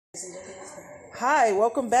Hi,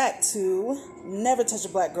 welcome back to Never Touch a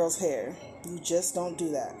Black Girl's Hair. You just don't do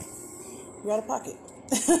that. You're out of pocket.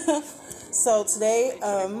 So today,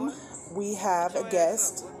 we have a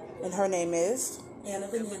guest, and her name is Anna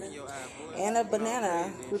Banana. Anna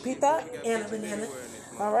Banana. Repeat that? Anna Banana.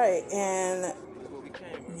 All right, and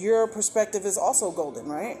your perspective is also golden,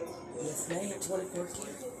 right? Yes, ma'am. 24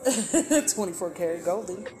 karat. 24 karat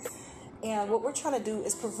golden. And what we're trying to do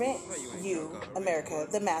is prevent you, America,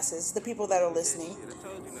 the masses, the people that are listening,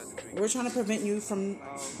 we're trying to prevent you from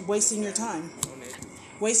wasting your time.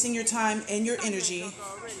 Wasting your time and your energy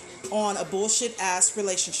on a bullshit ass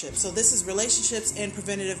relationship. So this is relationships and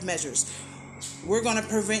preventative measures. We're going to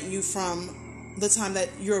prevent you from the time that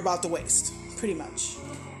you're about to waste, pretty much.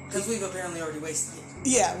 Because we've apparently already wasted it.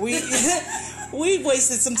 Yeah, we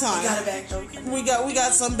wasted some time. We got it back though. We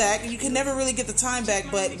got some back. You can never really get the time back,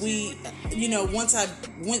 but once I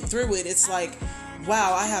went through it, it's like,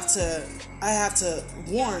 wow, I have to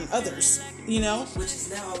warn others, Which is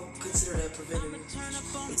now considered a preventative.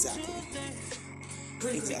 Exactly.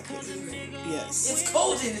 Exactly. Yes. It's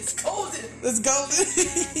golden. It's golden.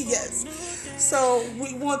 Yes. So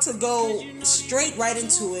we want to go straight right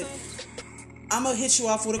into it. I'm going to hit you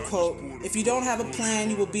off with a quote. If you don't have a plan,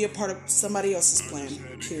 you will be a part of somebody else's plan,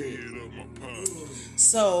 period.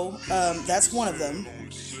 So, that's one of them.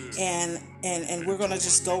 And we're going to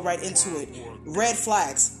just go right into it. Red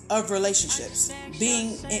flags of relationships.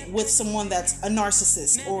 Being with someone that's a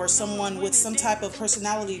narcissist or someone with some type of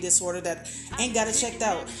personality disorder that ain't got it checked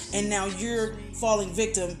out. And now you're falling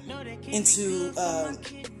victim into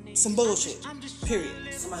some bullshit,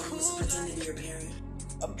 period. Somebody who's pretending to be your parent.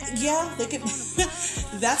 Yeah, they could.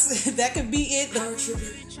 that could be it.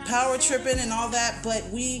 Power tripping and all that. But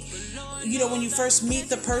when you first meet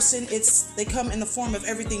the person, they come in the form of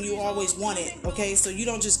everything you always wanted. Okay, so you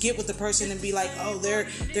don't just get with the person and be like, oh, they're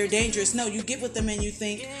dangerous. No, you get with them and you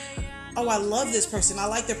think, oh, I love this person. I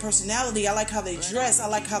like their personality. I like how they dress. I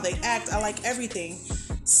like how they act. I like everything.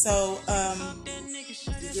 So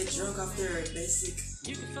you get drunk off their basic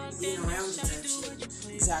being around you type shit.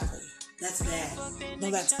 Exactly. That's bad.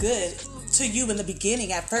 No, that's good to you in the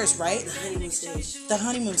beginning at first, right? The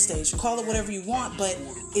honeymoon stage. Call it whatever you want, but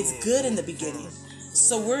it's good in the beginning.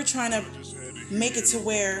 So we're trying to make it to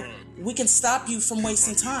where we can stop you from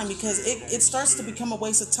wasting time, because it starts to become a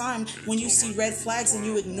waste of time when you see red flags and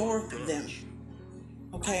you ignore them.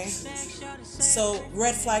 Okay? So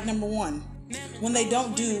red flag number 1. When they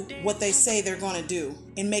don't do what they say they're going to do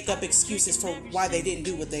and make up excuses for why they didn't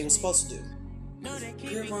do what they were supposed to do.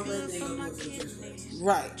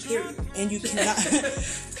 Right. Period. And you cannot.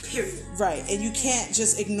 Period. Right. And you can't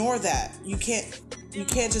just ignore that. You can't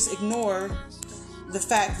just ignore the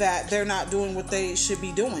fact that they're not doing what they should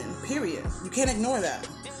be doing. Period. You can't ignore that.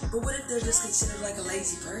 But what if they're just considered like a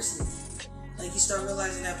lazy person? Like you start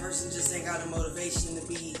realizing that person just ain't got the motivation to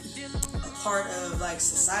be a part of like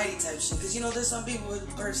society type shit. Because there's some people with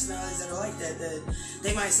personalities that are like that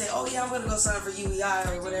they might say, oh yeah, I'm gonna go sign for UEI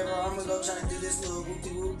or whatever, or I'm gonna go try to do this little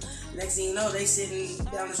whoop-de-whoop. Next thing you know, they sitting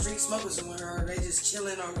down the street smoking somewhere, or they just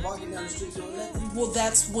chilling or walking down the street doing nothing. Well,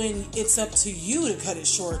 that's when it's up to you to cut it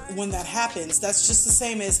short when that happens. That's just the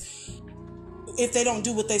same as if they don't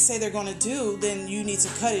do what they say they're gonna do, then you need to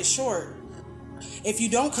cut it short. If you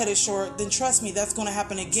don't cut it short, then trust me, that's going to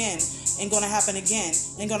happen again, and going to happen again,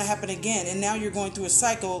 and going to happen again. And now you're going through a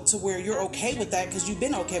cycle to where you're okay with that because you've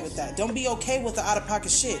been okay with that. Don't be okay with the out-of-pocket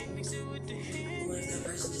shit.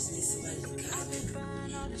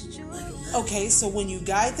 Okay, so when you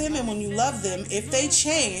guide them and when you love them, if they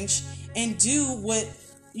change and do what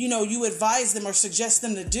you advise them or suggest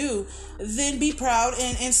them to do, then be proud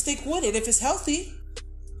and stick with it if it's healthy.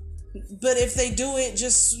 But if they do it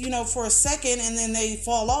just, for a second and then they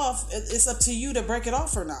fall off, it's up to you to break it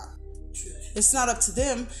off or not. It's not up to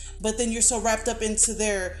them, but then you're so wrapped up into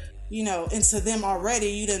their, into them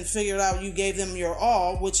already, you didn't figure out you gave them your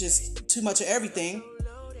all, which is too much of everything.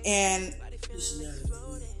 And,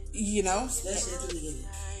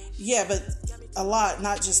 yeah, but a lot,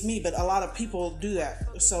 not just me, but a lot of people do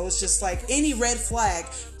that. So it's just like any red flag,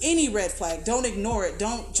 don't ignore it.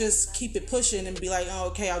 Don't just keep it pushing and be like, oh,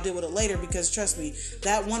 okay, I'll deal with it later, because trust me,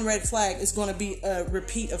 that one red flag is going to be a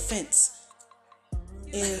repeat offense.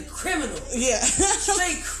 And criminal. Yeah.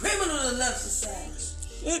 Straight criminal to love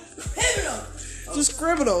society. Criminal. Just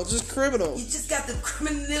criminal. You just got the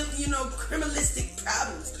criminalistic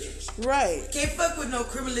problems, bitch. Right. Can't fuck with no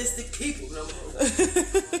criminalistic people no more.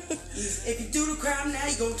 If you do the crime now,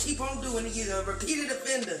 you're going to keep on doing it. You're a repeated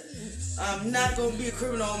offender. I'm not going to be a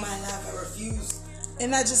criminal all my life. I refuse.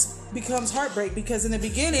 And that just becomes heartbreak, because in the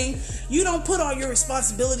beginning, you don't put all your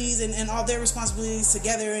responsibilities and all their responsibilities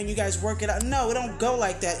together and you guys work it out. No, it don't go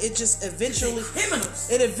like that. It just eventually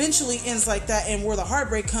ends like that. And where the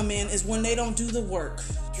heartbreak come in is when they don't do the work.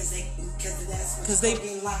 Because they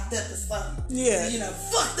getting locked up or something. Yeah. You know,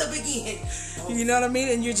 fucked up again. Oh. You know what I mean?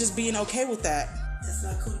 And you're just being okay with that. That's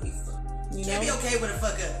not cool to be fucked. You can't be okay with a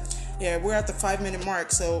fuck up. Yeah, we're at the 5-minute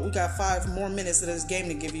mark, so we got 5 more minutes of this game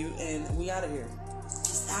to give you, and we out of here.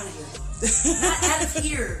 Just out of here. Not out of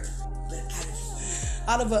here, but out of here.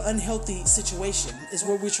 Out of an unhealthy situation is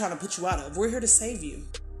where we're trying to put you out of. We're here to save you.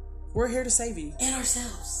 We're here to save you. And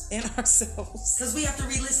ourselves. Because we have to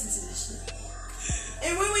re-listen to this shit.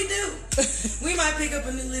 And when we do, we might pick up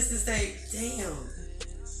a new list and say, damn,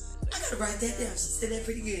 I gotta write that down. She said that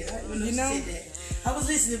pretty good. I didn't even know she said that. I was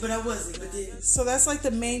listening, but I wasn't. But then. So that's like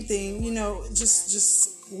the main thing, you know,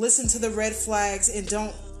 just listen to the red flags and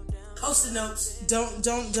don't Post-it notes.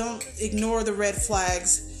 Don't ignore the red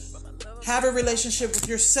flags. Have a relationship with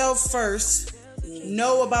yourself first.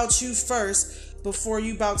 Know about you first before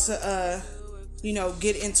you about to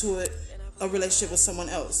get into a relationship with someone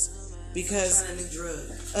else. Because trying a new drug.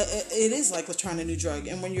 It is like trying a new drug,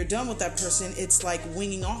 and when you're done with that person, it's like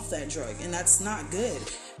winging off that drug, and that's not good.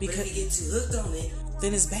 Because but if you get too hooked on it,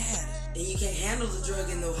 then it's bad. And you can't handle the drug,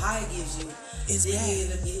 and the high it gives you, it's bad.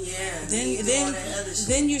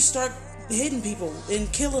 Then you start hitting people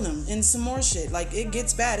and killing them and some more shit. Like, it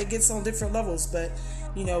gets bad. It gets on different levels, but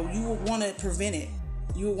you would want to prevent it.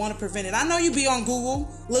 You would want to prevent it. I know you be on Google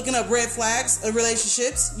looking up red flags of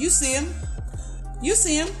relationships. You see them.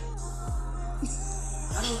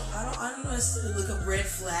 I don't necessarily look up red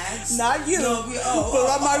flags. Not you. No, but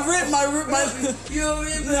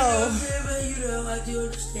I do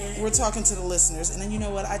understand. We're talking to the listeners, and then you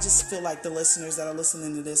know what? I just feel like the listeners that are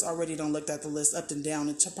listening to this already don't looked at the list up and down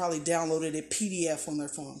and probably downloaded a PDF on their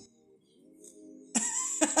phone.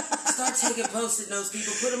 Start taking post-it notes,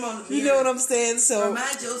 people. Put them on the mirror. You know what I'm saying? So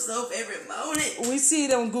remind yourself every moment. We see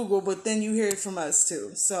it on Google, but then you hear it from us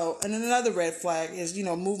too. So, and then another red flag is,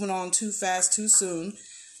 moving on too fast, too soon.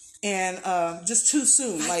 And just too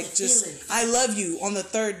soon. I love you on the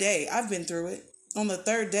 3rd day. I've been through it. On the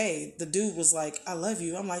 3rd day, the dude was like, I love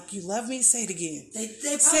you. I'm like, you love me? Say it again.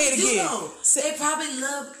 They say it again. They probably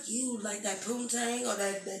love you like that poontang or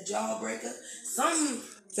that jawbreaker. Something.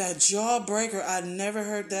 That jawbreaker, I never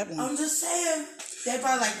heard that one. I'm just saying. They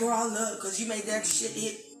probably like, girl, I love because you made that shit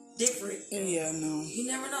hit different. Yeah, no. You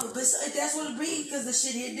never know. But that's what it be, because the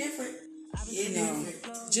shit hit different.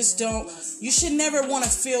 Just don't. You should never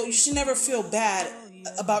feel bad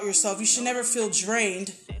about yourself. You should never feel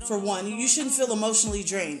drained, for one. You shouldn't feel emotionally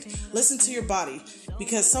drained. Listen to your body.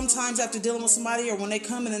 Because sometimes after dealing with somebody, or when they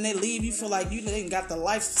come in and they leave, you feel like you ain't got the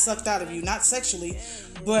life sucked out of you. Not sexually,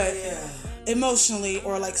 but emotionally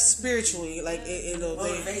or like spiritually. Like they'll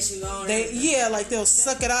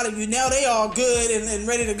suck it out of you. Now they all good and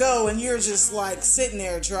ready to go, and you're just like sitting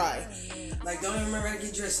there dry. Like, don't even remember how to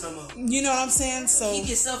get dressed no more. You know what I'm saying? So keep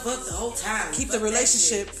yourself up the whole time. Keep the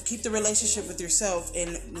relationship with yourself,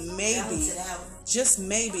 and maybe, just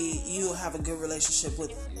maybe, you'll have a good relationship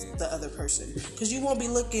with the other person. Because you won't be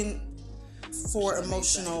looking for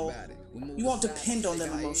emotional. You won't depend on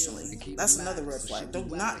them emotionally. That's another red flag. Do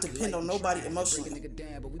not depend on nobody emotionally.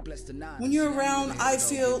 When you're around, I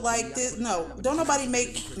feel like this. No, don't nobody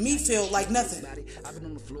make me feel like nothing.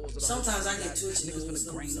 Sometimes I get twitchy.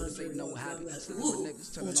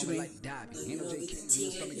 What you mean?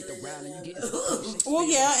 Well,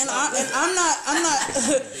 yeah, and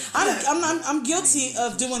I'm guilty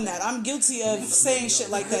of doing that. I'm guilty of saying shit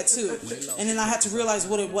like that too. And then I had to realize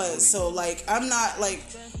what it was. So like,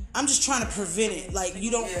 I'm just trying to prevent it. Like,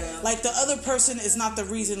 you don't, like, the other person is not the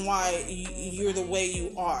reason why you're the way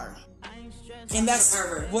you are. And that's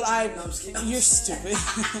what you're stupid.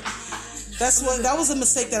 That was a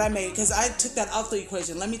mistake that I made, because I took that out the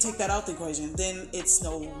equation. Let me take that out the equation. Then it's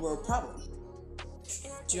no real problem.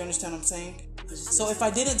 Do you understand what I'm saying? So if I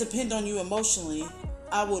didn't depend on you emotionally,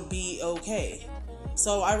 I would be okay.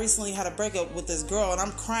 So I recently had a breakup with this girl, and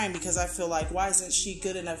I'm crying because I feel like, why isn't she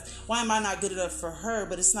good enough? Why am I not good enough for her?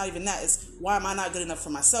 But it's not even that. It's why am I not good enough for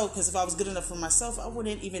myself? Because if I was good enough for myself, I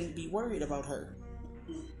wouldn't even be worried about her.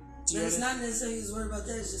 But it's not necessarily just worried about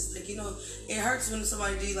that. It's just like, it hurts when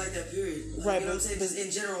somebody do you like that, period. Like, right. You know what I'm saying? Just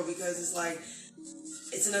in general, because it's like,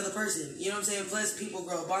 it's another person. You know what I'm saying? Plus, people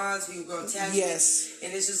grow bonds, people grow attachments. Yes.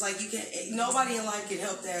 And it's just like, nobody in life can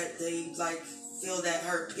help that. They, like, feel that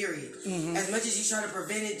hurt, period. Mm-hmm. As much as you try to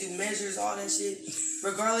prevent it, do measures, all that shit,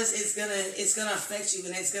 regardless, it's gonna affect you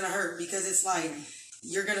and it's gonna hurt, because it's like,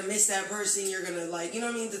 you're gonna miss that person. You're gonna like, you know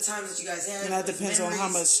what I mean? The times that you guys had. And that depends on how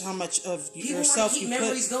much of people yourself keep you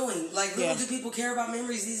memories put. going. Like, little do people care about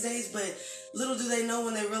memories these days, but little do they know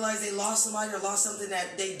when they realize they lost somebody or lost something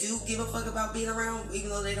that they do give a fuck about being around, even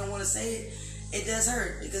though they don't want to say it. It does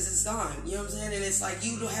hurt because it's gone. You know what I'm saying? And it's like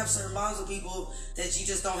you don't have certain bonds with people that you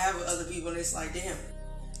just don't have with other people, and it's like, damn.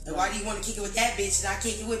 And why do you want to kick it with that bitch and I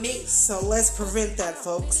kick it with me? So let's prevent that,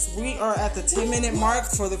 folks. We are at the 10-minute mark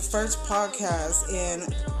for the first podcast, and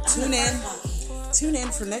tune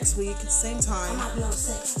in for next week, same time,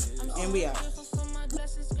 and we out.